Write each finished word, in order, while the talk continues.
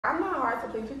I'm not hard to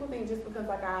please. People think just because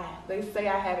like they say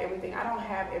I have everything. I don't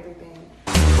have everything.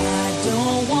 I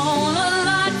don't want a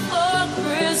lot for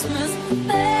Christmas.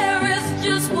 There is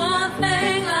just one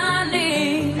thing I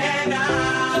need. And I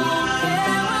don't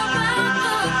care about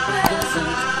the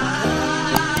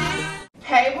presents.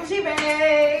 Hey Boujee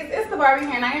Babes, it's the Barbie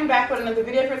here and I am back with another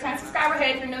video. If you're a return subscriber,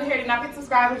 hey, if you're new here, do not forget to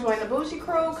subscribe and join the Boujee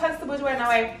crew. Cause the Boujee way, no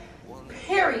way,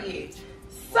 period.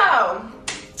 So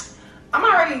I'm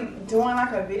already doing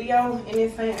like a video in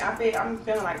this same outfit. I'm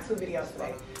filming like 2 videos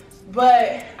today.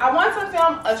 But I want to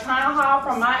film a try on haul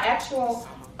from my actual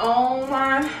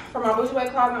online, from my Boujee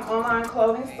Clothing online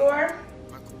clothing store.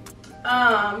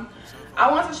 I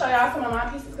want to show y'all some of my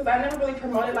pieces because I never really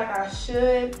promoted like I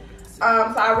should. So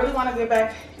I really want to get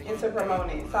back into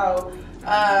promoting. So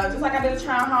just like I did a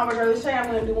try on haul with Girly Shay,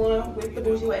 I'm going to do one with the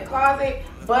Boujee Closet.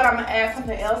 But I'm going to add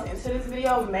something else into this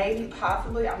video. Maybe,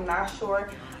 possibly, I'm not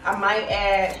sure. I might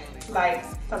add like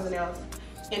something else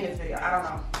in this video. I don't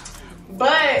know.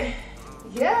 But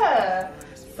yeah.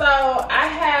 So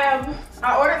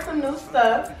I ordered some new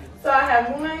stuff. So I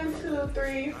have 1, 2,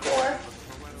 3, 4,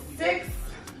 6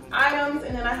 items.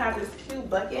 And then I have this cute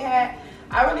bucket hat.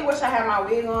 I really wish I had my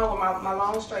wig on with my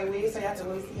long straight wig so you have to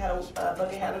really see how the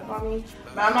bucket hat looks on me.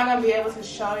 But I'm not going to be able to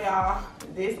show y'all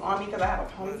this on me because I have a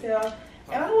ponytail.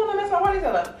 And I don't want to mess my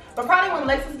ponytail up. But probably when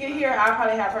Lexus get here, I'll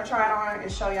probably have her try it on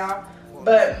and show y'all.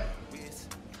 But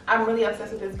I'm really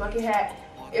obsessed with this bucket hat.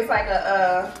 It's like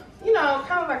a, you know,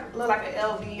 kind of like, look like an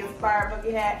LV inspired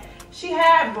bucket hat. She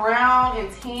had brown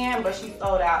and tan, but she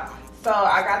sold out. So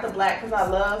I got the black because I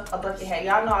love a bucket hat.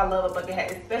 Y'all know I love a bucket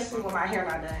hat, especially when my hair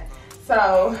not done.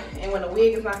 So, and when the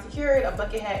wig is not secured, a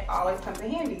bucket hat always comes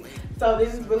in handy. So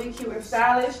this is really cute and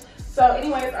stylish. So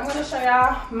anyways, I'm going to show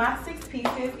y'all my 6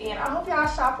 pieces and I hope y'all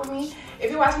shop with me.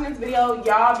 If you're watching this video,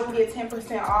 y'all do get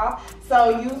 10% off.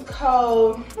 So use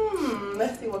code,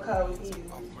 let's see what code we use.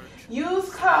 Use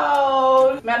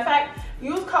code, matter of fact,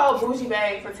 use code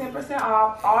BoujeeBarbiee for 10%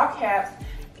 off, all caps.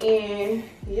 And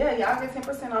yeah, y'all get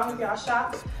 10% off if y'all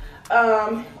shop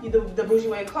the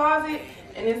Boujee Closet.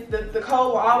 And it's, the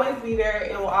code will always be there.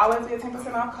 It will always be a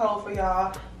 10% off code for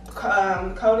y'all.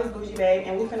 Code is BoujeeBarbiee,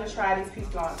 and we're gonna try these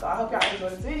pieces on. So I hope y'all enjoy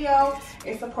this video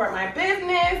and support my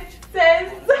business,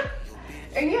 sis.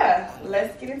 And yeah,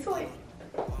 let's get into it.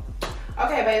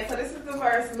 Okay, babe, so this is the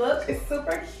first look. It's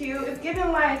super cute. It's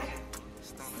giving like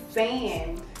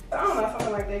sand. I don't know,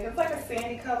 something like that. It's like a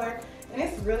sandy color, and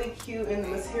it's really cute, and the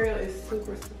material is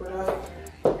super, super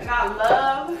dope. And I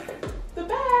love the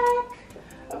back.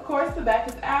 Of course, the back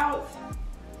is out.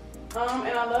 And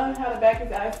I love how the back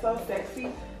is out. It's so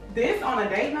sexy. This on a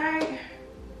date night,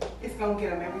 it's gonna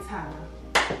get them every time.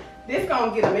 This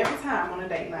gonna get them every time on a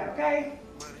date night, okay?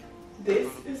 This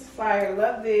is fire.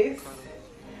 Love this.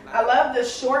 I love the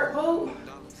short boot.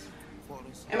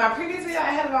 In my previous video, I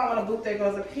had it on with a boot that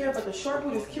goes up here, but the short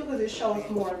boot is cute because it shows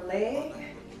more leg.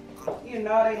 You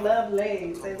know, they love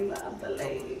legs. They love the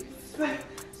legs.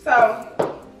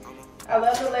 So, I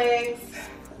love the legs.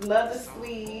 Love the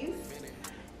sleeves.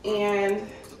 And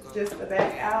just the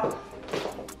back out.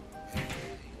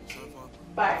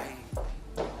 But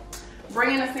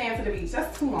bringing the sand to the beach,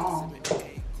 that's too long.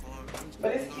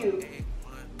 But it's cute.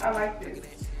 I like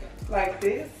this. Like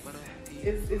this,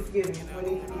 it's giving what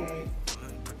needs to be made.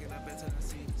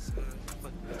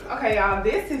 Okay, y'all,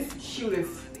 this is cute as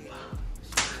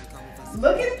fuck.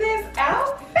 Look at this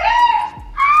outfit.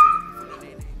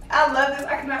 I love this.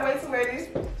 I cannot wait to wear this.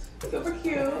 Super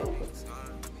cute.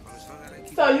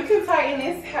 So you can tighten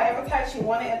this however tight you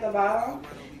want it at the bottom.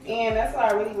 And that's what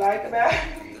I really like about it.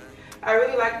 I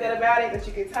really like that about it, that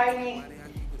you can tighten it.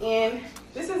 And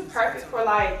this is perfect for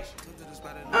like,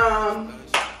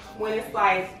 when it's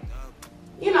like,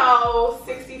 you know,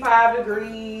 65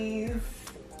 degrees,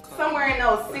 somewhere in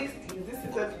those 60s. This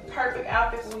is a perfect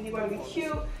outfit when you want to be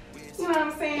cute. You know what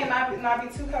I'm saying? Not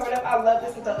be too covered up. I love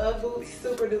this with the UGG boots.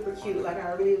 Super duper cute. Like,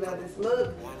 I really love this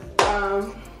look.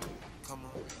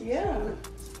 Yeah.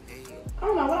 I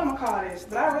don't know what I'm gonna call this,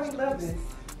 but I really love this.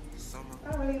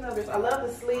 I really love this. I love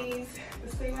the sleeves. The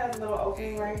sleeve has a little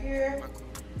opening right here.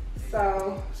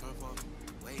 So,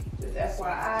 just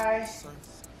FYI,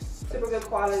 super good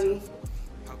quality.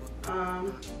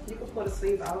 You can pull the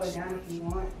sleeves all the way down if you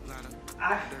want.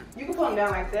 You can pull them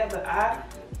down like that, but I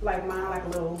like mine like a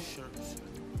little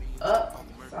up.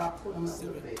 So I'll pull them up a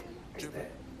little bit like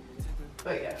that.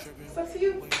 But yeah, it's up to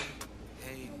you.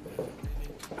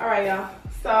 Alright, y'all.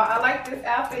 So I like this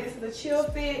outfit. This is a chill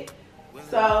fit.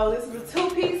 So this is a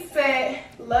 2-piece set.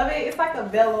 Love it. It's like a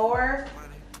velour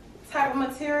type of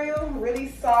material. Really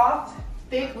soft,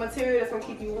 thick material that's gonna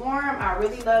keep you warm. I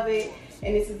really love it.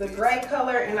 And this is the gray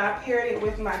color, and I paired it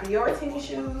with my Dior tennis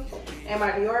shoes and my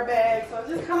Dior bag. So it's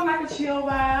just kind of like a chill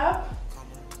vibe.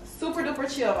 Super duper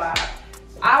chill vibe.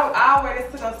 I'll wear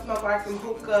this to go smoke like some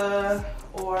hookah,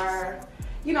 or,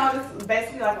 you know, just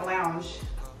basically like a lounge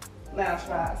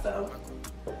vibe. So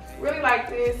really like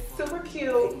this, super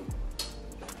cute.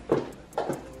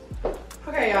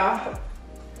 Okay, y'all,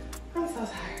 I'm so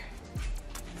tired.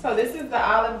 So this is the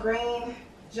olive green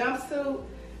jumpsuit.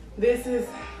 This is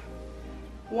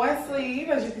one sleeve,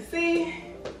 as you can see.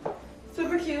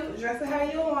 Super cute. Dress it how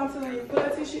you want to. You can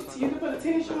put a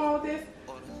tennis shoe on with this.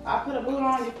 I put a boot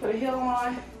on. You put a heel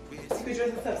on. You can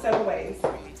dress this up several ways.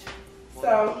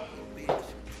 So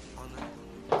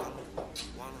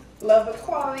love the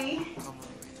quality.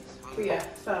 But yeah,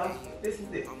 so this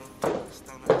is it.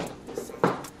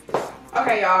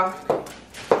 Okay, y'all.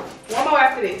 One more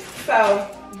after this. So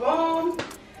boom.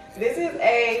 This is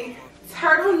a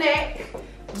turtleneck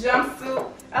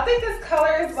jumpsuit. I think this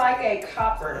color is like a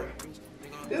copper.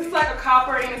 This is like a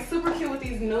copper, and it's super cute with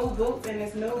these new boots and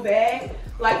this new bag.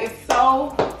 Like it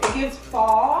gives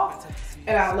fall,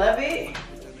 and I love it.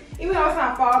 Even though it's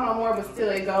not fall no more, but still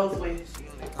it goes with,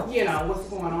 you know, what's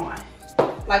going on.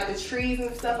 Like the trees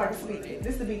and stuff, like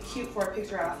this would be cute for a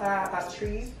picture outside by the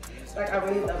trees. Like I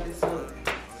really love this look.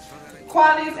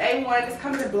 Quality is A1. This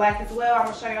comes in black as well. I'm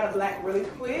gonna show y'all the black really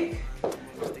quick.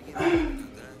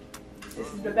 This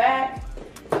is the back,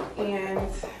 and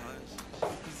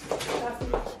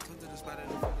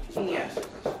yeah.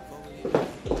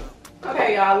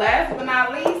 Okay, y'all, last but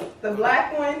not least, the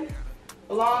black one,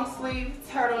 long sleeve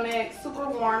turtleneck, super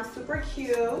warm, super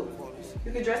cute.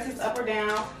 You can dress this up or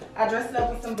down. I dressed it up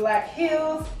with some black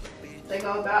heels. They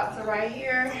go about to right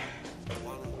here.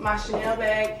 My Chanel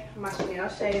bag, my Chanel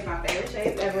shades, my favorite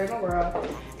shades ever in the world.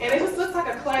 And it just looks like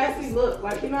a classy look.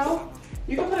 Like, you know,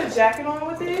 you can put a jacket on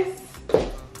with this.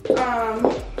 I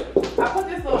put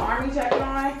this little army jacket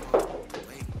on.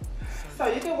 So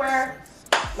you can wear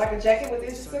like a jacket with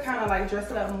this just to kind of like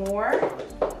dress it up more.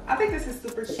 I think this is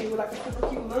super cute, like a super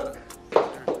cute look.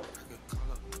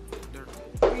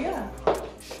 Yeah.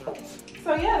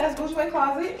 So yeah, that's Boujee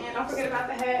Closet. And don't forget about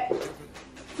the hat.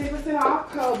 10%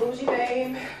 off code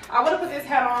Boujeebarbiee. I would have put this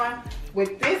hat on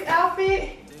with this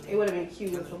outfit. It would have been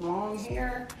cute with the long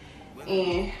hair,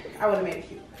 and I would have made it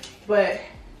cute. But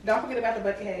don't forget about the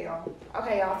bucket hat, y'all.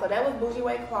 Okay, y'all, so that was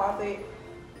Boujee Closet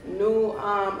new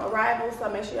arrival. So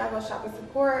make sure y'all go shop and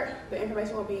support. The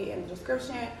information will be in the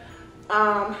description.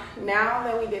 Now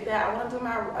that we did that, I want to do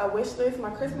my wish list,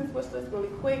 my Christmas wish list really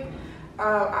quick.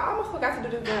 I almost forgot to do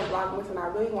this during Vlogmas, and I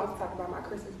really want to talk about my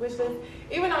Christmas wish list.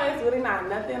 Even though it's really not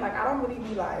nothing, like I don't really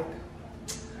be like,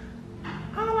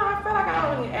 I don't know, I feel like I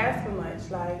don't really ask for much.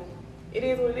 Like, it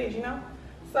is what it is, you know?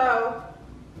 So,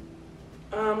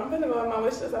 I'm gonna go with my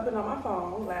wish list. I've been on my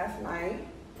phone last night.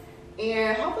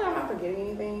 And hopefully I'm not forgetting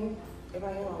anything. If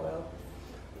I am, I will.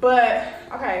 But,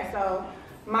 okay, so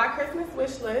my Christmas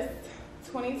wish list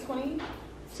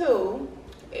 2022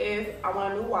 is I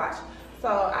want a new watch.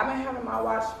 So I've been having my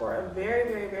watch for a very,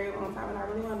 very, very long time, and I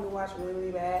really want a new watch really,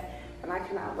 really bad, and I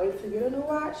cannot wait to get a new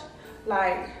watch.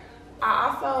 Like, I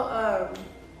also,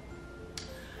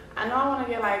 I know I want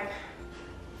to get like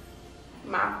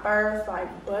my first like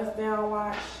bust down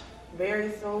watch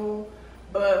very soon,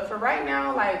 but for right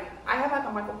now, like I have like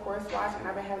a Michael Kors watch, and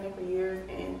I've been having it for years,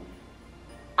 and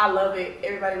I love it.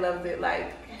 Everybody loves it.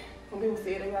 Like when people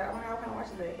see it, they're like, "Oh my God, what kind of watch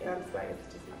is it?" And I'm just like, "It's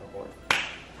just Michael Kors."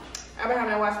 I've been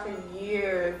having that watch for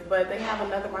years, but they have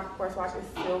another Michael Kors watch. It's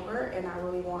silver, and I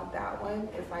really want that one.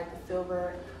 It's like the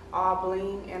silver, all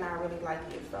bling, and I really like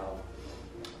it. So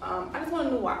I just want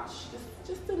a new watch,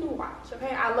 just a new watch.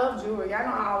 Okay, I love jewelry. I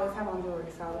know I always have on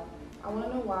jewelry, so I want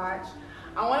a new watch.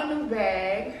 I want a new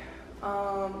bag.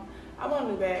 I want a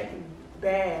new bag.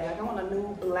 Like I want a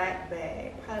new black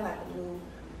bag. Probably like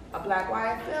a black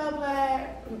YSL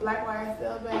bag,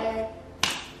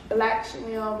 black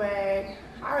Chanel bag.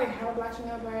 I already have a black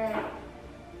Chanel bag,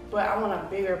 but I want a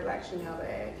bigger black Chanel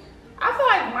bag. I feel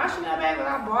like my Chanel bag that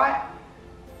I bought,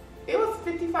 it was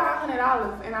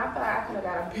 $5,500, and I feel like I could have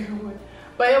got a bigger one.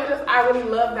 But it was just, I really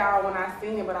loved that one when I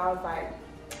seen it, but I was like,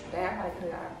 damn, I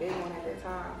could have got a big one at that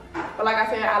time. But like I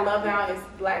said, I love that one. It's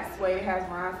black suede, it has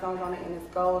rhinestones on it, and it's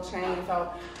gold chain.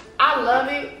 So I love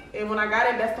it, and when I got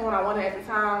it, that's the one I wanted at the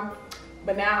time.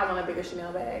 But now I want a bigger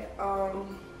Chanel bag.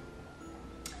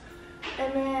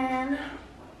 And then,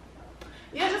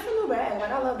 yeah, just a new bag.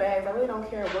 Like, I love bags. I really don't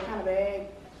care what kind of bag.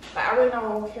 Like, I really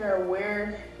don't care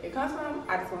where it comes from.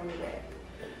 I just want a new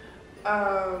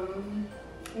bag.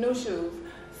 New shoes.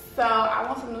 So, I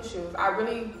want some new shoes. I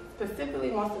really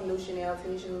specifically want some new Chanel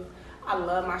tennis shoes. I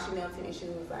love my Chanel tennis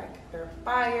shoes. Like, they're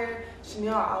fire.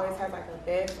 Chanel always has like the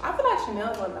best. I feel like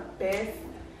Chanel's one of the best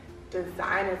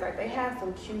designers. Like, they have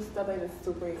some cute stuff that is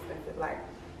super expensive. Like,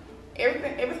 every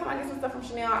time I get some stuff from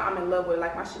Chanel, I'm in love with it.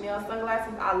 Like, my Chanel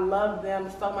sunglasses, I love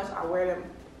them so much. I wear them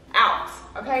out,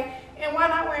 okay? And why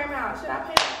not wear them out? Should I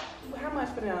pay, how much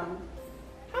for them?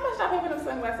 How much did I pay for them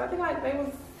sunglasses? I think like they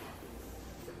was,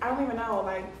 I don't even know,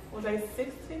 like, was they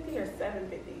 $650 or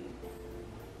 $750?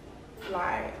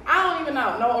 Like, I don't even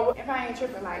know. No, if I ain't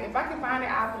tripping, like, if I can find it,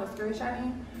 I'll put a screenshot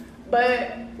in.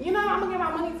 But, you know, I'm gonna get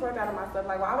my money's worth out of my stuff.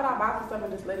 Like, why would I buy some stuff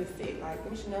and just let it sit? Like,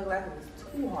 them Chanel glasses is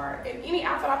too hard. And any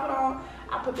outfit I put on,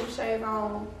 I put them shades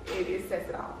on, it sets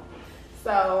it off.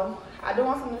 So, I do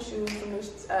want some new shoes, some new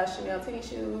Chanel tennis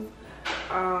shoes.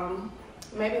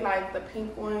 Maybe like the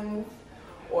pink ones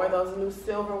or those new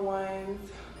silver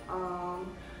ones.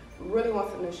 Really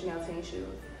want some new Chanel tennis shoes.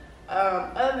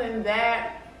 Other than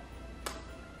that,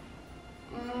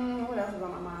 what else is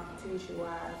on my mind for tennis shoe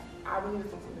wise? I really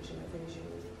just want some new Chanel tennis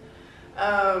shoes.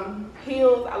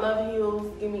 Heels, I love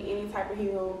heels. Give me any type of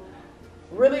heel.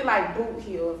 Really like boot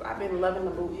heels. I've been loving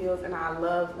the boot heels, and I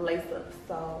love lace ups.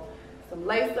 So some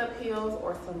lace up heels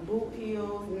or some boot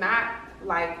heels. Not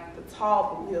like the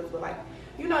tall boot heels, but like,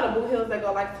 you know, the boot heels that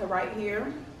go like to right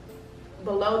here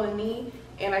below the knee,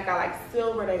 and they got like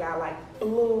silver, they got like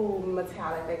blue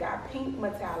metallic, they got pink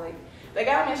metallic. They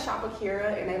got them in Shop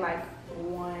Akira, and they like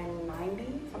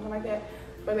 $190, something like that,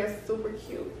 but they're super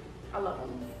cute. I love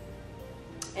them.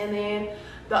 And then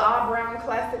the all brown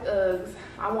classic Uggs.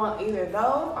 I want either those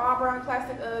all brown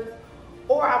classic Uggs,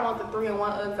 or I want the 3-in-1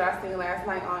 Uggs that I seen last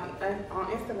night on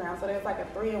Instagram. So there's like a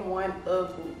 3-in-1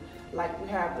 Ugg boot. Like, you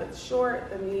have the short,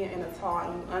 the medium, and the tall,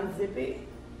 and you unzip it.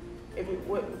 If you,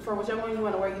 for whichever one you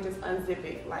want to wear, you just unzip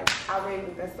it. Like, I really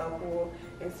think that's so cool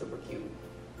and super cute.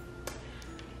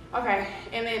 Okay,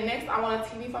 and then next I want a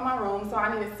TV for my room. So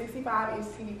I need a 65-inch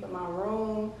TV for my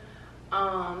room.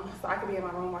 So I could be in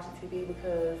my room watching TV,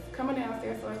 because coming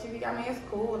downstairs to watch TV, I mean, it's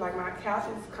cool. Like, my couch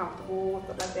is comfortable,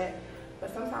 stuff like that.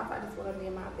 But sometimes I just want to be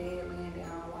in my bed, laying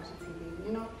down, watching TV,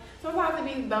 you know? Sometimes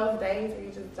it be those days where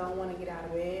you just don't want to get out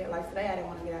of bed. Like, today I didn't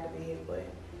want to get out of bed, but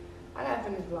I got to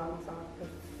finish vlogging song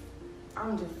because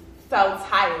I'm just so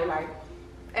tired. Like,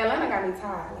 Atlanta got me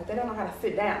tired. Like, they don't know how to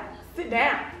sit down. Sit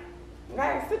down.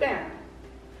 Okay, sit down.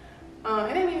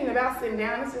 It ain't even about sitting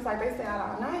down. It's just like they stay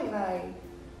out all night. Like,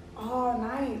 all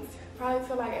night. Probably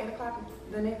till like 8 o'clock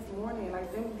the next morning.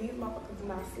 Like, these motherfuckers do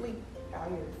not sleep out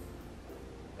here.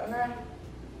 Okay?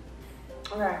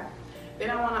 Okay. Then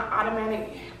I want an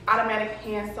automatic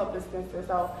hand soap dispenser.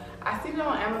 So I see them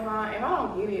on Amazon. If I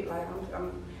don't get it, like, if I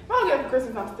don't get it for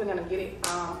Christmas, I'm still gonna get it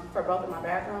for both of my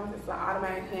bathrooms. It's an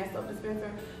automatic hand soap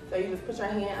dispenser. So you just put your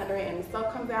hand under it, and the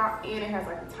soap comes out, and it has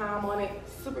like the time on it.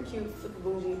 Super cute, super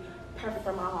bougie, perfect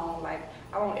for my home. Like,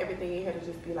 I want everything in here to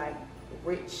just be like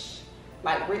rich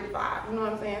vibe. You know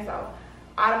what I'm saying? So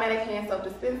automatic hand soap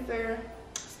dispenser.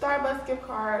 Starbucks gift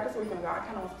card. That's where we're gonna go. I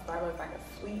kind of want some Starbucks, like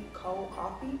a sweet cold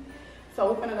coffee.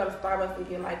 So we're gonna go to Starbucks and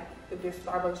get like this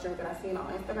Starbucks drink that I seen on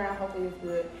Instagram. Hopefully it's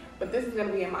good. But this is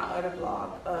gonna be in my other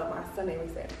vlog, my Sunday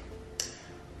reset.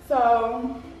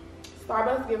 So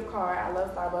Starbucks gift card. I love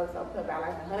Starbucks. I'll put about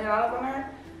like $100 on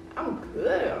there. I'm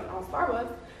good on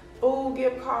Starbucks. Food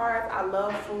gift cards. I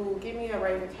love food. Give me a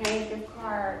Raising Cane's gift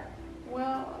card.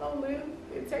 Well, I don't live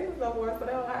in Texas no more, so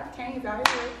they don't have Cane's out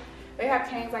here. They have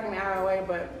Cane's like an hour away,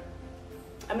 but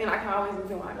I mean, I can always use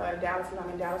it when I go to Dallas, because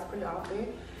I'm in Dallas pretty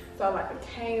often. So like a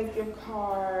Cane's gift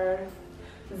card,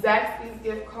 Zaxby's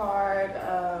gift card,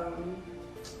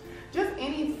 just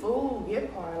any food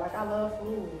gift card. Like, I love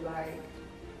food. Like,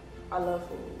 I love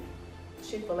food.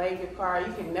 Chick-fil-A gift card.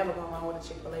 You can never go wrong with a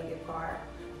Chick-fil-A gift card.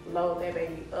 Load that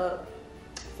baby up.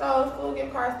 So food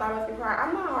gift card, Starbucks gift card.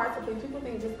 I'm not hard to please. People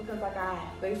think just because like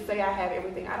they say I have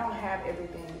everything. I don't have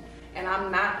everything. And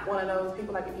I'm not one of those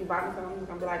people, like, if you buy me something, I'm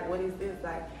gonna be like, what is this?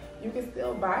 Like, you can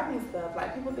still buy me stuff.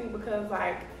 Like, people think because,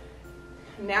 like,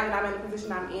 now that I'm in the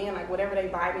position I'm in, like, whatever they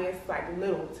buy me, it's, like,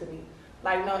 little to me.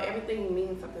 Like, no, everything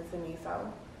means something to me.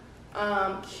 So,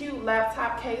 cute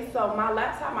laptop case. So, my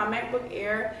laptop, my MacBook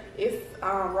Air, is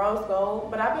rose gold.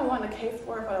 But I've been wanting a case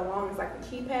for it for the longest. Like, the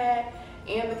keypad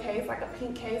and the case, like a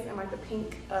pink case and, like, the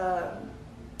pink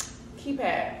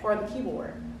keypad for the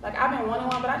keyboard. Like, I've been wanting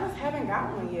one, but I just haven't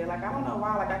got one yet. Like, I don't know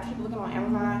why. Like, I keep looking on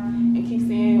Amazon and keep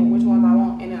seeing which ones I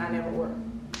want, and then I never work.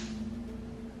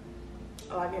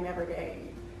 Like, it never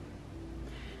gave.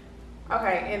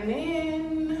 Okay, and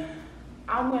then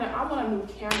I want a new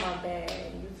camera bag.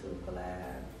 YouTube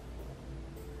collab.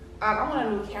 I want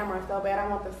a new camera so bad. I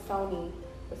want the Sony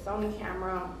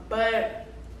camera, but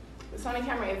the Sony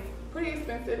camera is pretty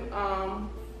expensive.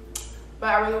 But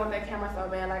I really want that camera so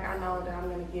bad. Like I know that I'm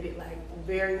gonna get it like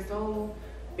very soon,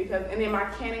 because and then my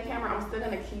Canon camera, I'm still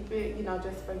gonna keep it, you know,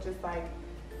 just for just like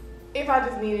if I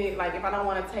just need it, like if I don't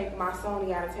want to take my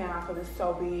Sony out of town because it's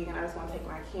so big and I just want to take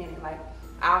my Canon, like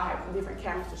I'll have different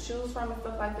cameras to choose from and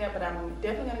stuff like that. But I'm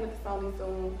definitely gonna get the Sony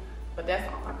soon. But that's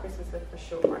on my Christmas list for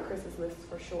sure. My Christmas list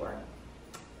for sure.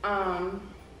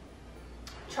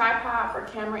 Tripod for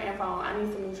camera and phone. I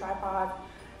need some new tripods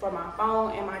for my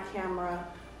phone and my camera.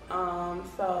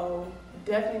 So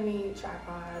definitely need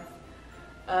tripods.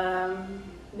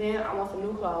 Then I want some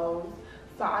new clothes.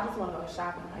 So I just want to go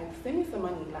shopping. Like send me some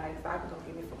money, like so I can go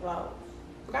get me some clothes.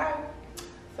 Okay.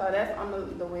 So that's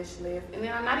on the wish list. And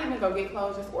then I'm not even gonna get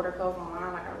clothes, just order clothes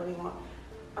online. Like I really want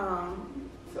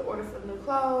to order some new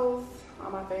clothes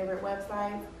on my favorite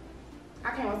website.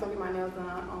 I can't wait to get my nails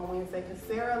done on Wednesday because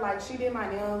Sarah, like she did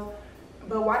my nails,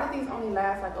 but why did these only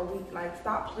last like a week? Like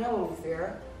stop playing with me,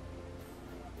 Sarah.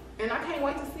 And I can't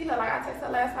wait to see her. Like I texted her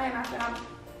last night and I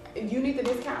said, you need to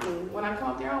discount me. When I come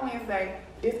up there on Wednesday,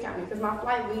 discount me because my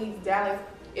flight leaves Dallas.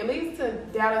 It leaves to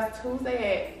Dallas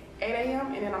Tuesday at 8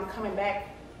 a.m. and then I'm coming back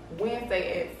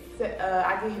Wednesday at,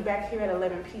 I get back here at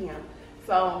 11 p.m.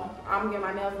 So I'm getting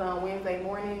my nails done Wednesday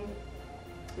morning.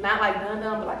 Not like done,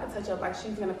 but like a touch up. Like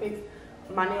she's gonna fix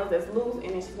my nails that's loose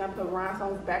and then she's gonna put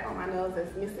rhinestones back on my nails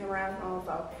that's missing rhinestones.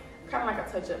 So kind of like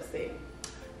a touch up set.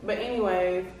 But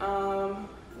anyways,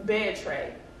 bed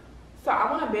tray. So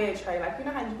I want a bed tray. Like you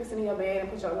know how you can sit in your bed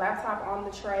and put your laptop on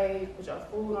the tray, put your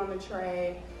food on the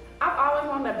tray. I've always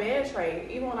wanted a bed tray,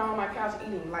 even when I'm on my couch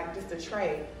eating, like just a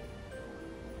tray.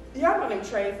 Y'all know them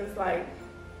trays, it's like,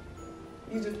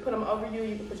 you just put them over you,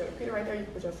 you can put your computer right there, you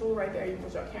can put your food right there, you can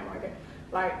put your camera right there.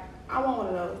 Like, I want one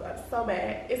of those so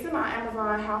bad. It's in my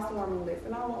Amazon housewarming list,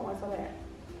 and I want one so bad.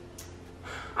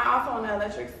 I also want the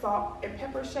electric salt and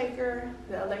pepper shaker,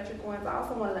 the electric ones. I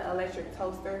also wanted an electric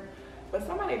toaster, but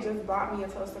somebody just bought me a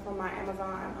toaster from my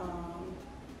Amazon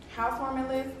housewarming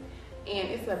list, and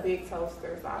it's a big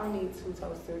toaster, so I don't need 2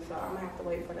 toasters, so I'm gonna have to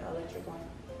wait for the electric one.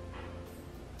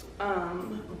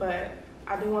 But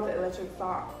I do want the electric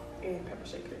salt and pepper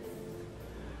shaker.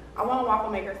 I want a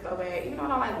waffle maker so bad. Even though I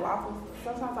don't like waffles,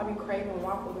 sometimes I be craving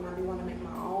waffles and I do want to make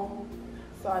my own.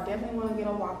 So I definitely want to get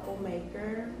a waffle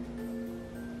maker.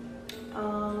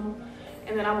 And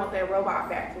then I want that robot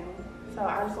vacuum. So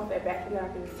I just want that vacuum that I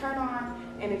can just turn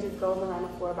on and it just goes around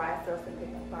the floor by itself and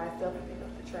pick up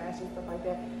the trash and stuff like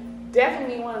that.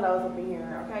 Definitely need one of those up in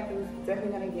here, okay? Because it's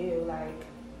definitely gonna give like,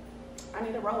 I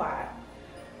need a robot.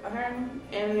 Okay,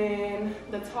 and then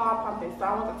the tall pumpkin. So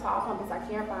I want the tall pumpkins. I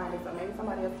can't find it, so maybe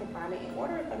somebody else can find it and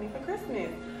order it for me for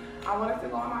Christmas. I want it to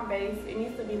go on my base. It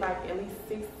needs to be like at least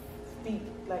 6 feet.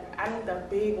 Like I need the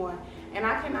big one, and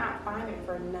I cannot find it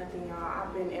for nothing, y'all.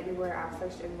 I've been everywhere. I've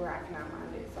searched everywhere. I cannot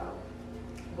find it. So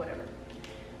whatever.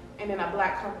 And then a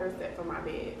black comforter set for my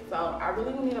bed. So I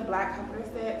really need a black comforter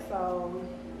set. So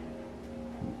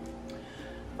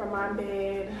for my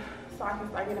bed, so I can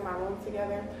start getting my room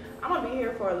together. I'm gonna be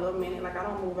here for a little minute, like I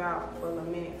don't move out for a little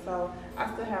minute, so I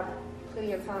still have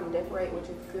plenty of time to decorate, which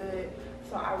is good.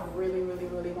 So I really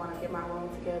want to get my room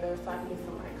together so I can get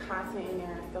some like content in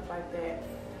there and stuff like that.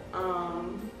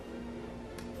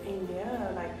 And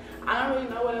yeah, like I don't really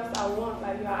know what else I want.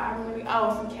 Like y'all, I really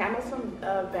some candles from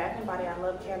Bath and Body. I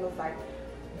love candles. Like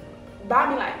buy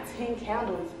me like 10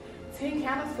 candles. 10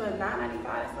 candles for $9.95.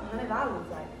 That's $100.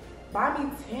 Like buy me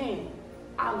 10.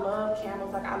 I love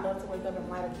candles. Like I love to wake up and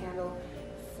light a candle.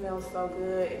 It smells so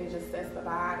good and it just sets the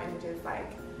vibe and it just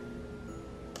like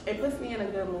it puts me in a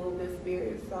good mood, good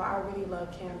spirit. So I really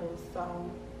love candles.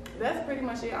 So that's pretty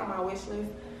much it on my wish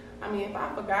list. I mean, if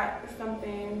I forgot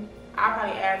something, I'll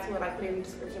probably add to it, like put it in the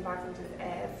description box and just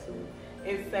add to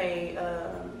it, say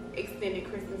extended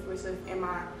Christmas wish list in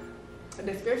my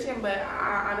description. But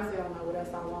I honestly don't know what else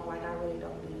I want. Like I really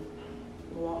don't need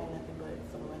wanting nothing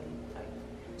but some money.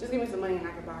 Like just give me some money and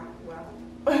I can buy well.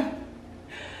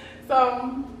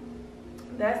 So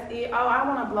that's it. Oh, I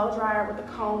want a blow dryer with a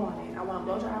comb on it. I want a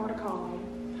blow dryer with a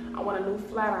comb. I want a new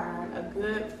flat iron, a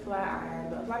good flat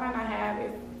iron. The flat iron I have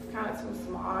is kind of too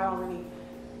small. I don't really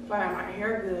flat iron my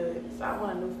hair good. So I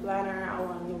want a new flat iron. I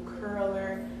want a new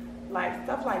curler, like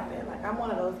stuff like that. Like I'm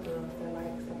one of those girls that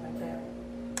like stuff like that.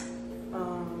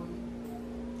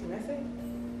 And that's it.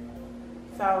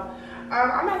 So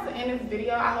I'm about to end this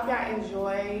video. I hope y'all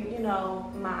enjoyed, you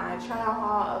know, my trial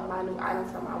haul of my new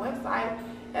items from my website,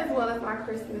 as well as my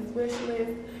Christmas wish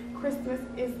list. Christmas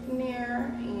is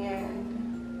near,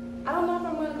 and I don't know if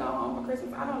I'm gonna go home for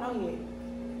Christmas. I don't know yet,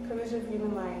 cause it's just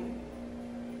giving like,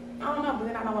 I don't know. But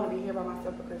then I don't want to be here by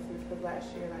myself for Christmas, cause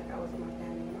last year like I was with my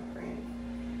family and my friends,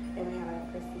 and we had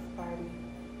a Christmas party.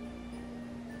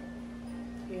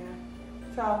 Yeah.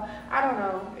 So I don't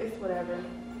know. It's whatever.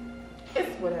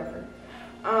 It's whatever.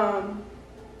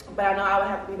 But I know I would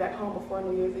have to be back home before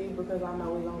New Year's Eve because I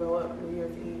know we're gonna go up New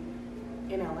Year's Eve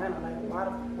in Atlanta. Like, why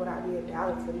would I be in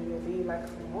Dallas for New Year's Eve? Like,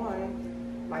 come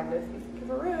on. Like, let's be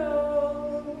for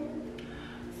real.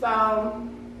 So,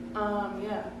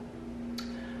 yeah.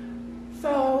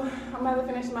 So I'm about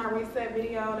to finish my reset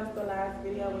video. That's the last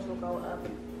video, which will go up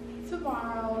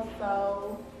tomorrow.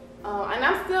 So, and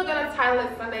I'm still gonna title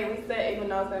it Sunday Reset, even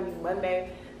though it's gonna be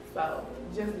Monday. So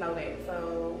just know that.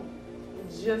 So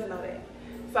just know that.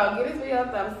 So give this video a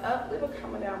thumbs up, leave a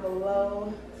comment down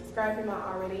below, subscribe if you're not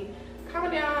already.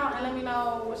 Comment down and let me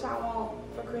know what y'all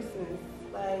want for Christmas.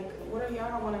 Like, what are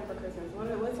y'all wanting for Christmas?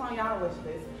 What's on y'all wish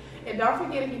list? And don't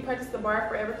forget, if you purchase the Bar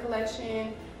Forever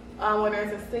collection, whether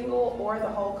it's a single or the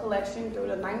whole collection through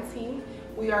the 19th,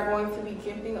 we are going to be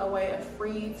gifting away a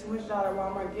free $200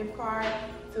 Walmart gift card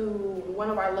to one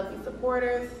of our lucky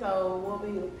supporters. So we'll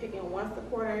be picking one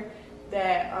supporter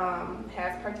that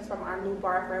has purchased from our new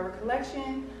Bar Forever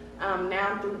collection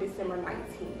now through December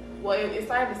 19th. Well, it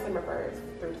started December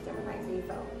 1st through December 19th,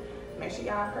 so make sure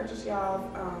y'all purchase y'all's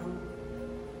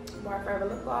Bar Forever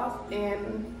lip gloss,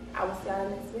 and I will see y'all in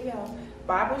the next video.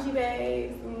 Bye, Boujee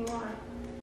babes. Mwah.